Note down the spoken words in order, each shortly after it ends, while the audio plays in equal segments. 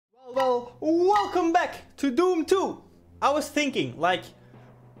Well, welcome back to Doom 2. I was thinking, like,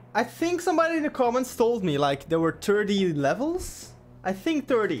 I think somebody in the comments told me, like, there were 30 levels? I think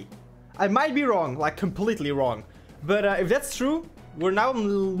 30. I might be wrong, like, completely wrong. But if that's true, we're now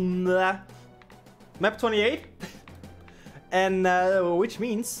on map 28. And which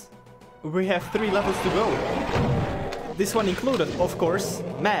means we have 3 levels to go. This one included, of course,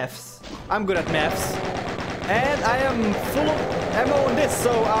 maths. I'm good at maths. And I am full of ammo on this,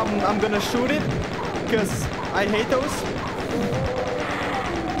 so I'm gonna shoot it, because I hate those.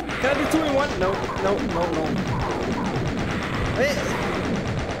 Can I do 2 in 1? No.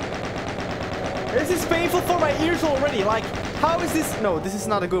 This is painful for my ears already. Like, how is this? No, this is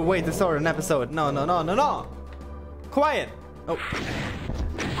not a good way to start an episode. No. Quiet. Oh.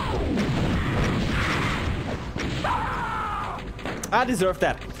 I deserve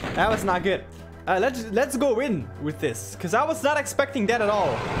that. That was not good. Let's go in with this, because I was not expecting that at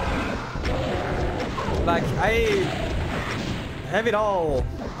all. Like, I have it all.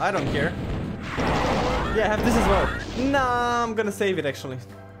 I don't care. Yeah, I have this as well. Nah, I'm gonna save it actually.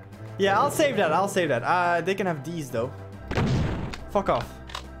 Yeah, I'll save that. They can have these though. Fuck off.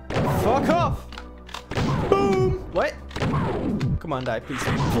 Fuck off. Boom. What? Come on, die, please.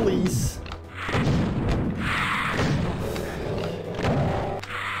 Please.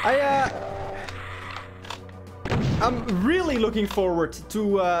 I'm really looking forward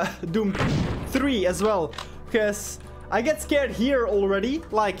to Doom 3 as well, because I get scared here already,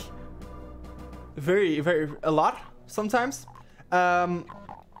 like a lot sometimes.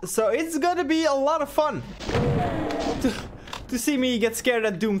 So it's gonna be a lot of fun to see me get scared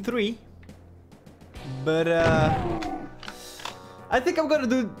at Doom 3. But I think I'm gonna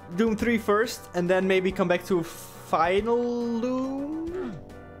do Doom 3 first, and then maybe come back to Final Doom.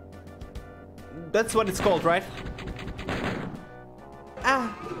 That's what it's called, right?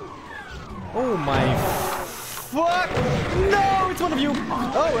 Ah! Oh my fuck! No, it's one of you.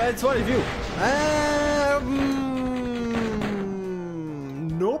 Oh, it's one of you.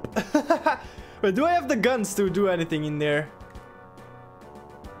 Nope. But do I have the guns to do anything in there?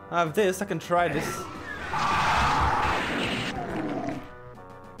 I have this. I can try this.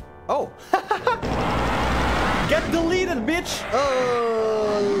 Oh! Get deleted, bitch!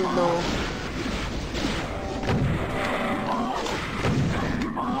 Oh no.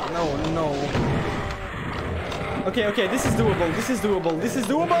 No. Okay, this is doable. This is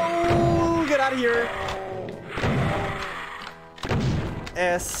doable. Get out of here.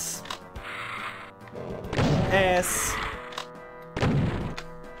 S.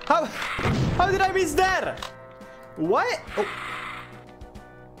 How did I miss that? What? Oh.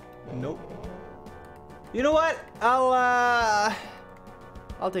 Nope. You know what? I'll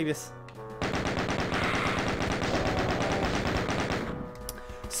take this.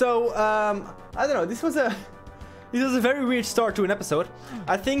 So, I don't know, this was a very weird start to an episode.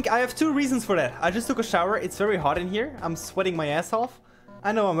 I think I have 2 reasons for that. I just took a shower, it's very hot in here, I'm sweating my ass off.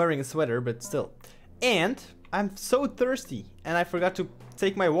 I know I'm wearing a sweater, but still. And I'm so thirsty, and I forgot to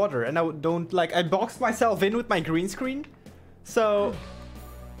take my water, and I boxed myself in with my green screen. So,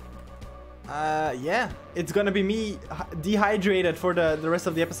 yeah, it's gonna be me dehydrated for the rest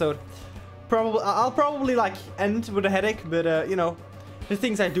of the episode. I'll probably like end with a headache, but you know, the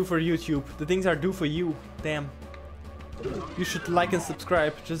things I do for YouTube, the things I do for you, damn. You should like and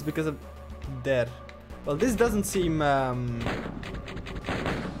subscribe just because of that. Well, this doesn't seem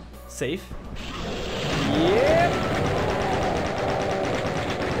safe. Yep.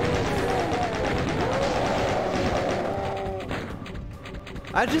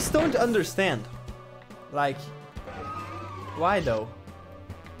 I just don't understand. Like, why though?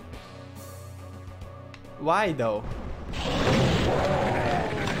 Why though?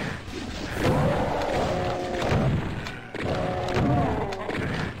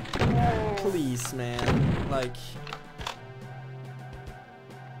 Please, man. Like,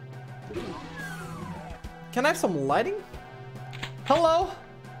 can I have some lighting? Hello?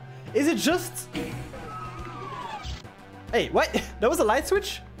 Is it just... Hey, what? That was a light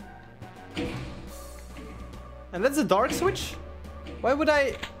switch? And that's a dark switch? Why would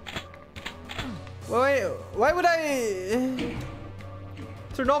I... Why would I...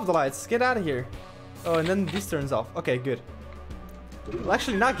 Turn off the lights. Get out of here. Oh, and then this turns off. Okay, good. Well,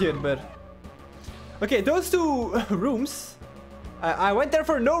 actually not good, but... Okay, those 2 rooms. I went there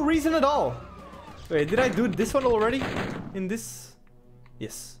for no reason at all. Wait, did I do this one already? In this?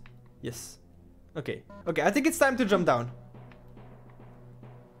 Yes. Okay, I think it's time to jump down.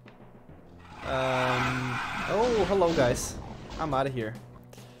 Oh, hello guys. I'm out of here.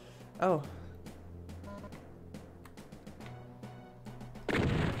 Oh.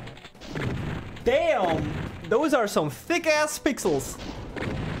 Damn! Those are some thick-ass pixels.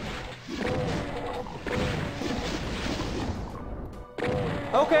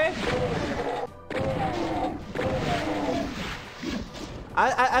 Okay.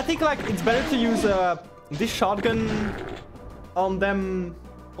 I think like it's better to use this shotgun on them,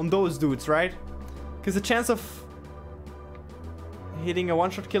 on those dudes, right? Because the chance of hitting a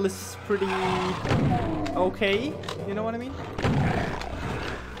one-shot kill is pretty okay. You know what I mean?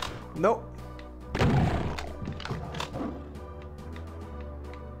 No.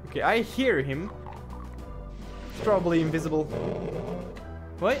 Okay, I hear him. He's probably invisible.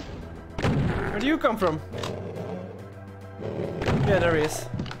 Wait. Where do you come from? Yeah, there he is.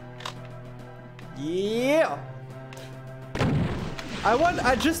 Yeah.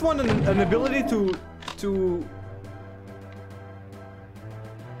 I just want an ability to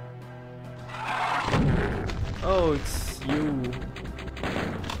Oh, it's you.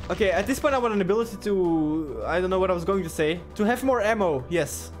 Okay, at this point I want an ability to... I don't know what I was going to say. To have more ammo.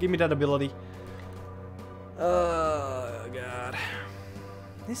 Yes, give me that ability. Oh, God.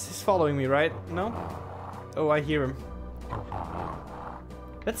 This is following me, right? No? Oh, I hear him.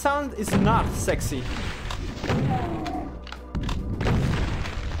 That sound is not sexy.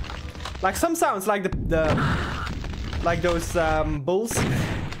 Like some sounds, like like those bulls.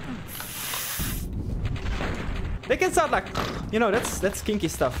 They can sound like, you know, that's kinky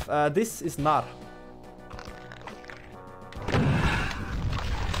stuff. This is not.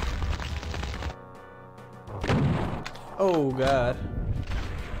 Oh God.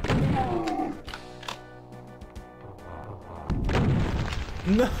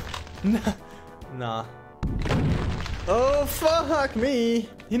 No, no, nah. Oh fuck me!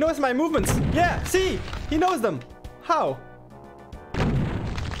 He knows my movements. Yeah, see, he knows them. How?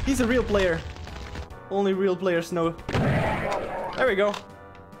 He's a real player. Only real players know. There we go.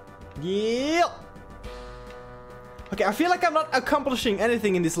 Yeah. Okay, I feel like I'm not accomplishing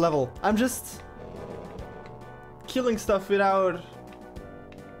anything in this level. I'm just killing stuff without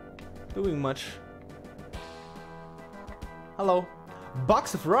doing much. Hello.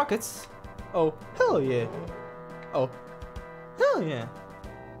 Box of rockets? Oh, hell yeah. Oh, hell yeah.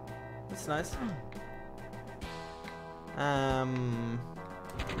 That's nice.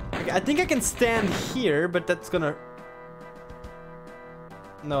 Okay, I think I can stand here, but that's gonna...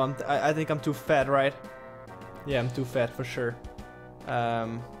 No, I think I'm too fat, right? Yeah, I'm too fat for sure.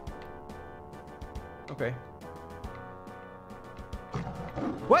 Okay.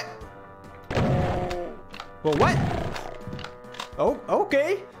 What? Well, what? Oh,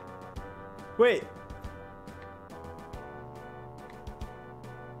 okay. Wait.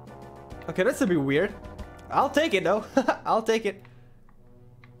 Okay, that's a bit weird. I'll take it though. I'll take it.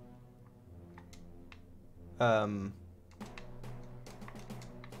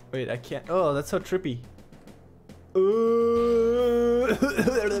 Wait, I can't. Oh, that's so trippy.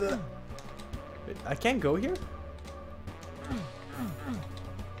 Wait, I can't go here?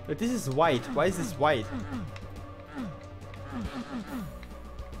 But this is white. Why is this white?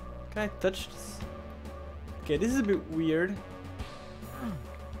 Can I touch this? Okay, this is a bit weird.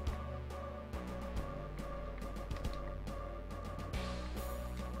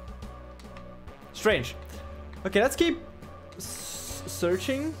 Strange. Okay, let's keep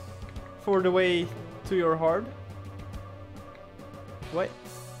searching for the way to your heart. What?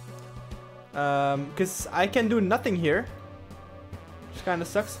 Because I can do nothing here. Which kind of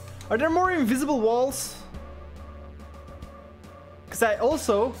sucks. Are there more invisible walls? Because I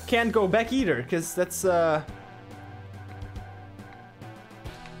also can't go back either, because that's Oh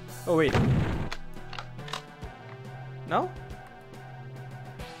wait. No?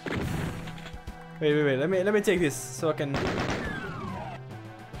 Wait, let me take this so I can...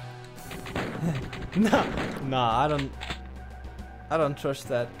 Nah, I don't trust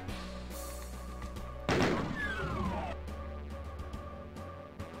that.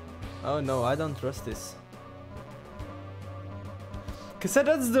 Oh no, I don't trust this. Cause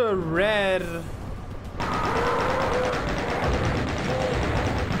that's the red.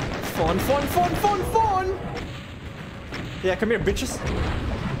 Fun. Yeah, come here, bitches.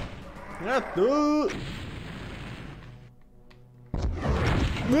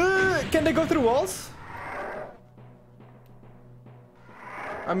 Can they go through walls?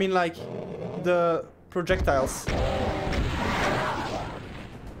 I mean, like the projectiles.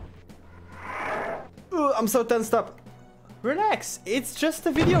 I'm so tensed up. Relax, it's just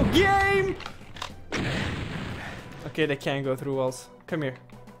a video game! Okay, they can't go through walls. Come here.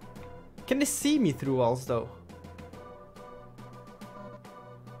 Can they see me through walls, though?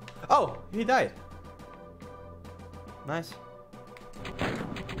 Oh, he died. Nice.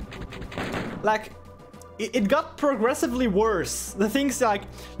 like, it got progressively worse. The things like,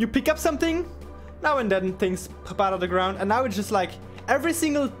 you pick up something, now and then things pop out of the ground, and now it's just like, every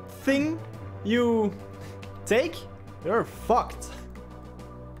single thing you take, you're fucked.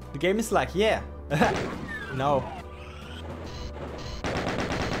 The game is like, yeah. No.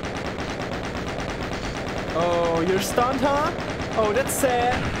 Oh, you're stunned, huh? Oh, that's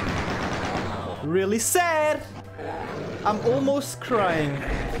sad. Really sad. I'm almost crying.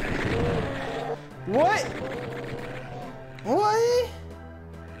 What? What?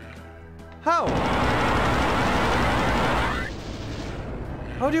 How?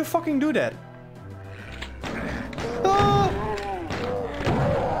 How do you fucking do that? Oh!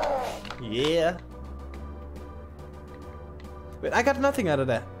 Yeah. Wait, I got nothing out of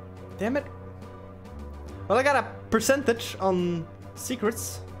that. Damn it. Well, I got a percentage on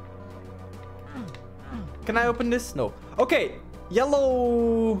secrets. Can I open this? No. Okay,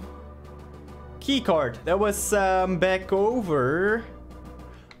 yellow key card. That was back over.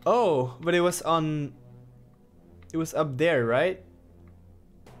 Oh, but it was on. It was up there, right?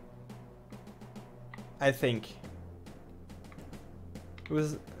 I think. It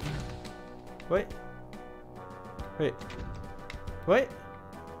was. Wait. Wait. Wait.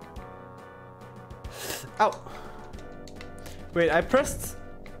 Ow. Wait, I pressed.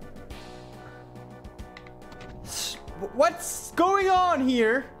 What's going on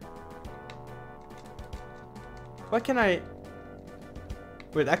here? What can I...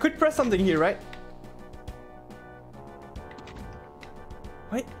 Wait, I could press something here, right?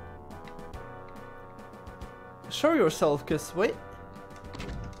 Wait. Show yourself, cause wait.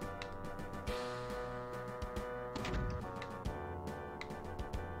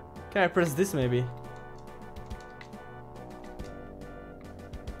 Can I press this maybe?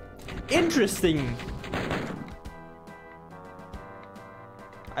 Interesting.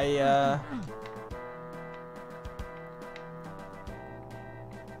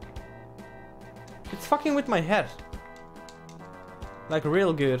 It's fucking with my head. Like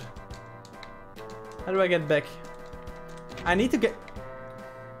real good. How do I get back? I need to get...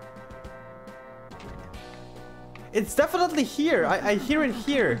 It's definitely here. I hear it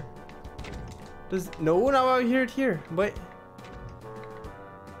here. No, now I hear it here. But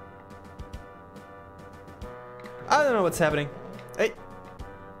I don't know what's happening. Hey.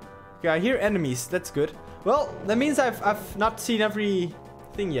 Yeah, I hear enemies. That's good. Well, that means I've not seen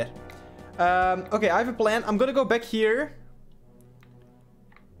everything yet. Okay, I have a plan. I'm gonna go back here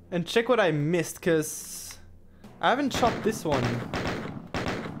and check what I missed, because I haven't shot this one.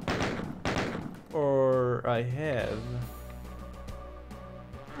 Or I have.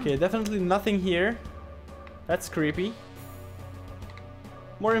 Okay, definitely nothing here. That's creepy.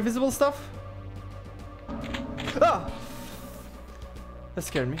 More invisible stuff? Ah! That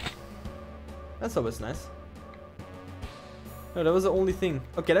scared me. That's always nice. No, that was the only thing.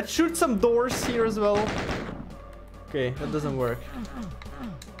 Okay, let's shoot some doors here as well. Okay, that doesn't work.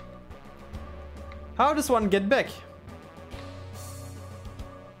 How does one get back?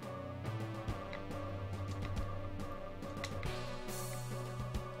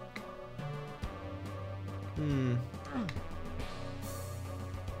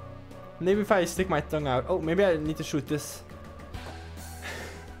 Maybe if I stick my tongue out. Oh, maybe I need to shoot this.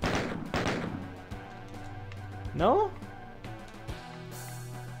 No?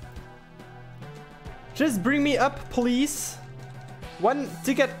 Just bring me up, please. One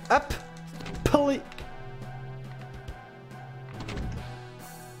ticket up, please.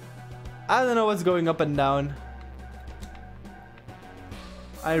 I don't know what's going up and down.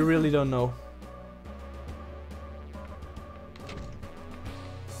 I really don't know.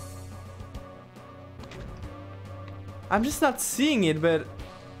 I'm just not seeing it, but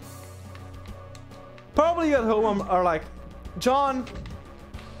probably at home are like, John,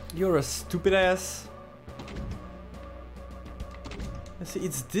 you're a stupid ass. Let's see,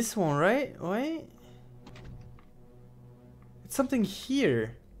 it's this one, right? Wait. It's something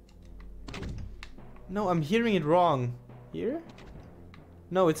here. No, I'm hearing it wrong. Here?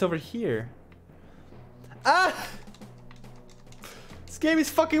 No, it's over here. Ah! This game is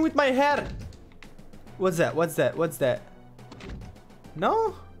fucking with my head. What's that? What's that? What's that?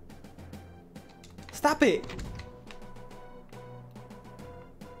 No? Stop it!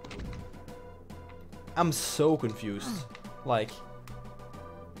 I'm so confused. Like,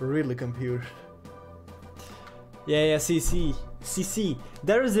 really confused. Yeah, CC. CC.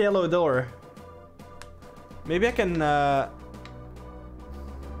 There is a yellow door. Maybe I can,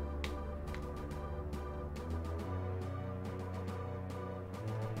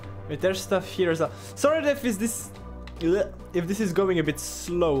 Wait, there's stuff here as well. Sorry if this is going a bit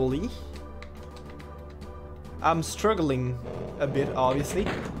slowly. I'm struggling a bit, obviously.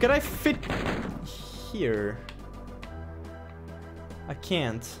 Can I fit here? I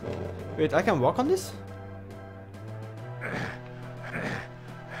can't. Wait, I can walk on this?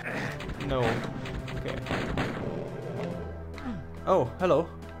 No. Okay. Oh, hello.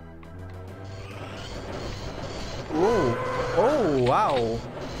 Whoa. Oh, wow.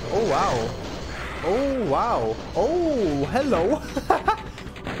 Oh, wow. Oh, wow. Oh, hello.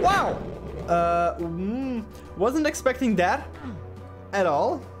 Wow. Wasn't expecting that at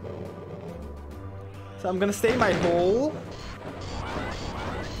all. So I'm gonna stay in my hole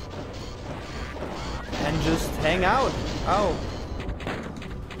and just hang out. Oh.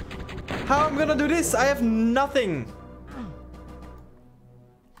 How am I gonna do this? I have nothing.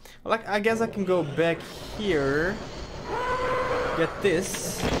 Well, I guess I can go back here. Get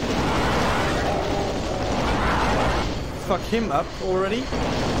this. Fuck him up already.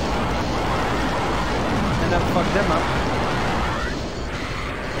 And then fuck them up.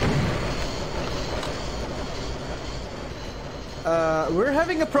 We're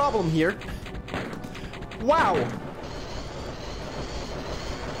having a problem here. Wow.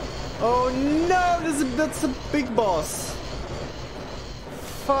 Oh no, that's a big boss.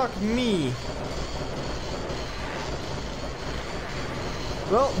 Fuck me.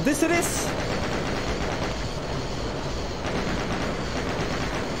 Well, this it is.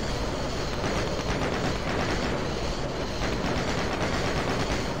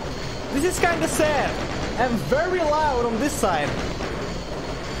 This is kinda sad. And very loud on this side.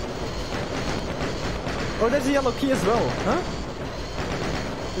 Oh, there's a yellow key as well, huh?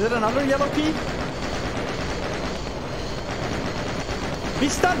 Is it another yellow key? Be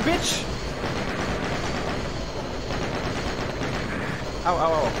stunned, bitch! Ow,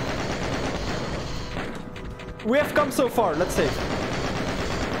 ow, ow. We have come so far, let's save.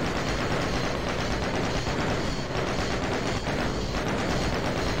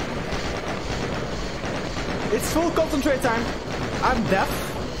 It's full concentrate time. I'm deaf.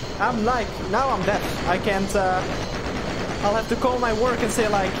 I'm like, now I'm deaf. I can't, I'll have to call my work and say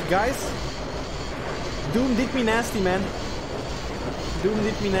like, guys, Doom did me nasty, man. Doom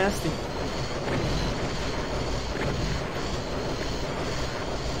did me nasty.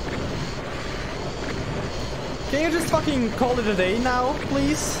 Can you just fucking call it a day now,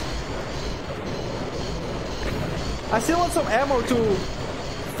 please? I still want some ammo to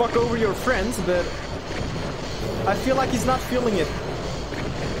fuck over your friends, but I feel like he's not feeling it.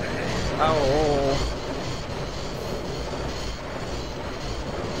 Oh.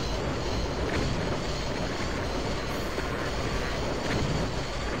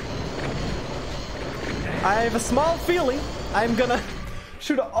 I have a small feeling I'm gonna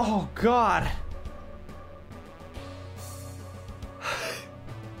shoot. Oh god.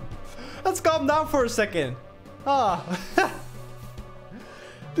 Let's calm down for a second. Ah.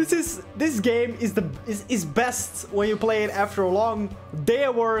 This game is best when you play it after a long day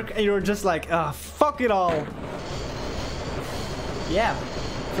of work and you're just like, ah, fuck it all. Yeah,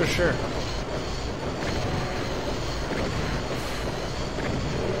 for sure.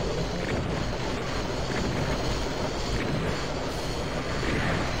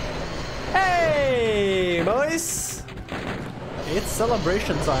 Hey, boys! It's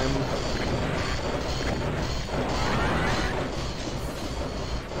celebration time.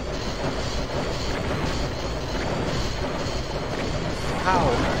 How?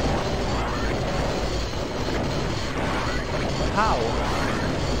 How?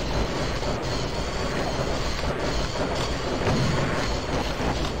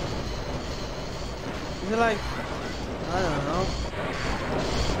 Is it like, I don't know.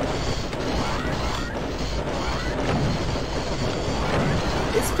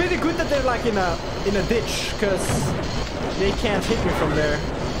 It's pretty good that they're like in a ditch, cause they can't hit me from there.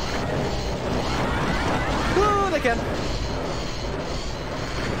 Oh, they can.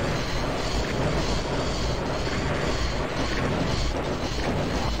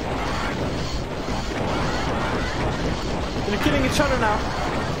 They're killing each other now.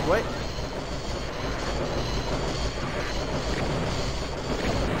 Wait.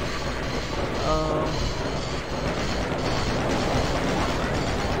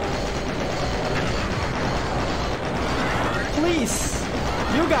 Please,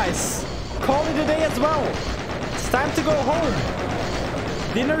 you guys, call it a day as well. It's time to go home.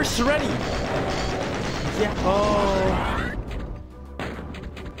 Dinner's ready. Yeah. Oh.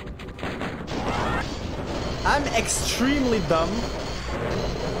 I'm extremely dumb,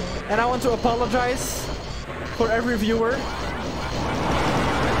 and I want to apologize for every viewer.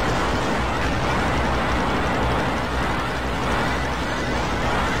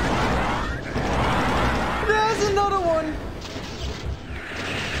 This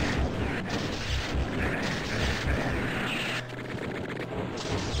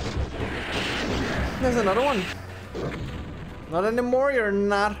another one. Not anymore, you're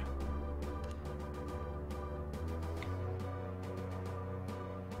not.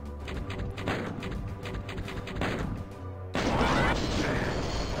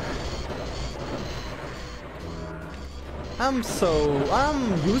 I'm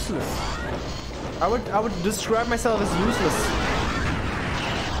useless. I would describe myself as useless.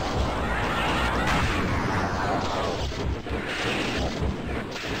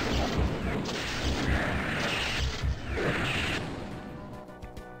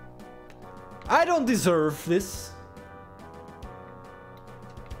 I don't deserve this.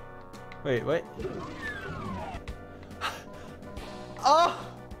 Wait. Oh,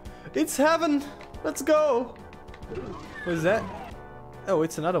 it's heaven. Let's go. What is that? Oh,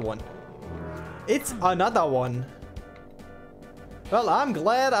 it's another one. It's another one. Well, I'm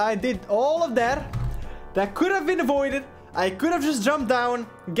glad I did all of that. That could have been avoided. I could have just jumped down,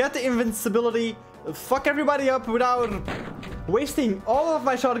 get the invincibility, fuck everybody up without wasting all of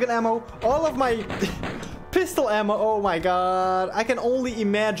my shotgun ammo, all of my pistol ammo. Oh my god. I can only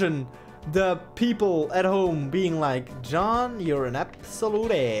imagine the people at home being like, John, you're an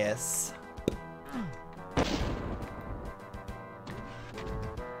absolute ass.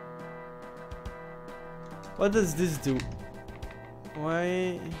 What does this do?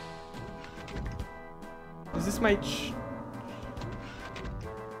 Why? Is this my...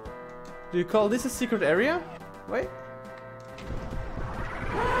 Do you call this a secret area? Wait.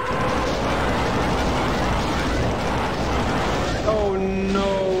 Oh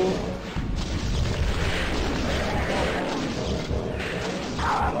no.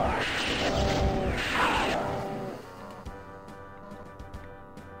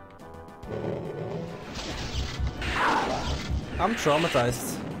 I'm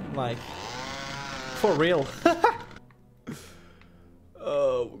traumatized, like, for real.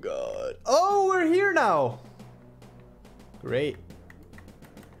 Oh god. Oh, we're here now. Great.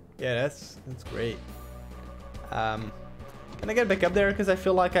 Yeah, that's great. Can I get back up there? Because I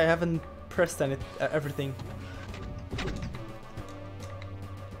feel like I haven't pressed everything.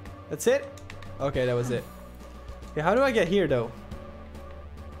 That's it? Okay, that was it. Okay, how do I get here though?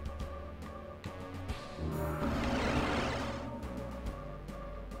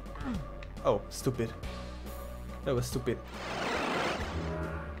 Oh, stupid. That was stupid.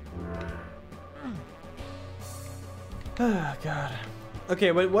 Oh, God. Okay,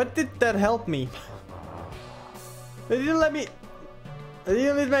 but what did that help me? They didn't let me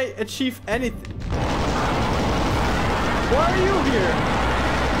achieve anything. Why are you here?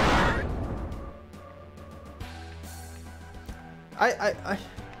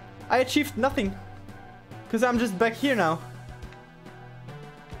 I achieved nothing. Because I'm just back here now.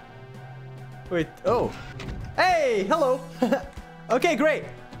 Wait, oh. Hey, hello. Okay, great.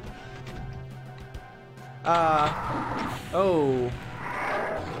 Oh.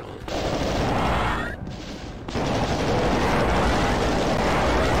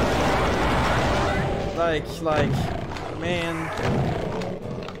 Like, man.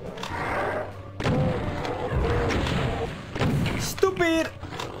 Stupid.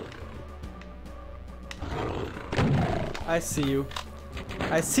 I see you.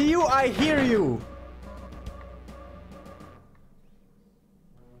 I see you, I hear you.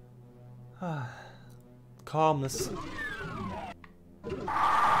 Calmness.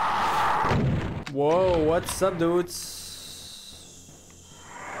 Whoa, what's up, dudes?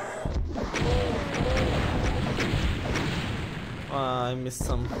 I missed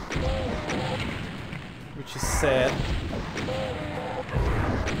some. Which is sad.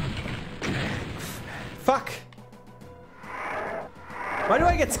 Fuck! Why do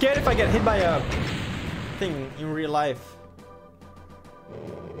I get scared if I get hit by a thing in real life?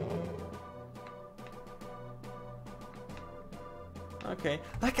 Okay.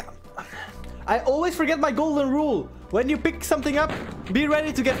 Like, I always forget my golden rule. When you pick something up, be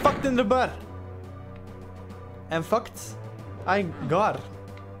ready to get fucked in the butt. And fucked, I got.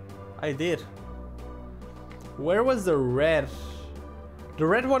 I did. Where was the red? The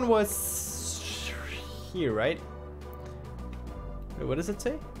red one was here, right? Wait, what does it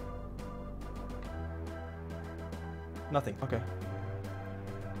say? Nothing. Okay.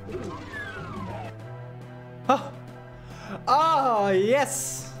 Oh. Oh,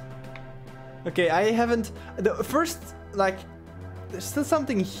 yes. Okay, I haven't. The first, like, there's still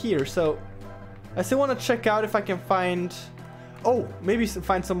something here, so I still want to check out if I can find. Oh, maybe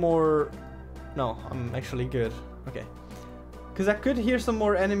find some more. No, I'm actually good. Okay, because I could hear some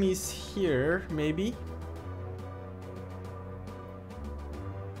more enemies here, maybe.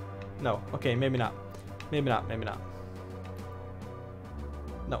 No. Okay, maybe not. Maybe not. Maybe not.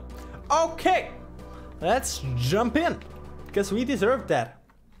 No. Okay. let's jump in, because we deserve that.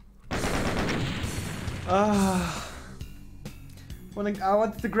 I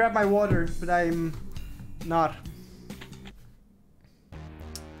wanted to grab my water, but I'm not.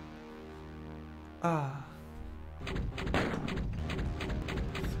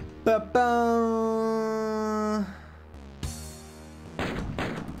 Ba-ba.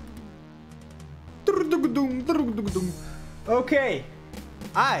 Okay,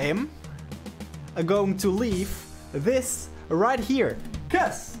 I'm going to leave this right here,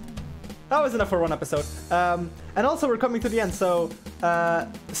 cause that was enough for one episode. And also we're coming to the end, so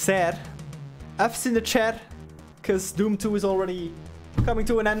sad. F's in the chat, cause Doom 2 is already coming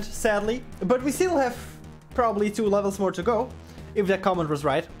to an end, sadly. But we still have probably 2 levels more to go, if that comment was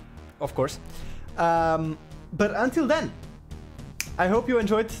right, of course. But until then, I hope you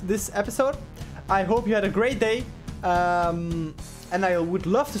enjoyed this episode. I hope you had a great day. And I would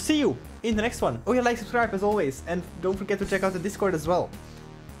love to see you in the next one. Oh yeah, like, subscribe as always. And don't forget to check out the Discord as well.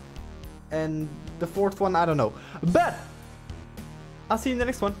 And the 4th one, I don't know. But I'll see you in the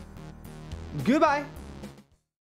next one. Goodbye.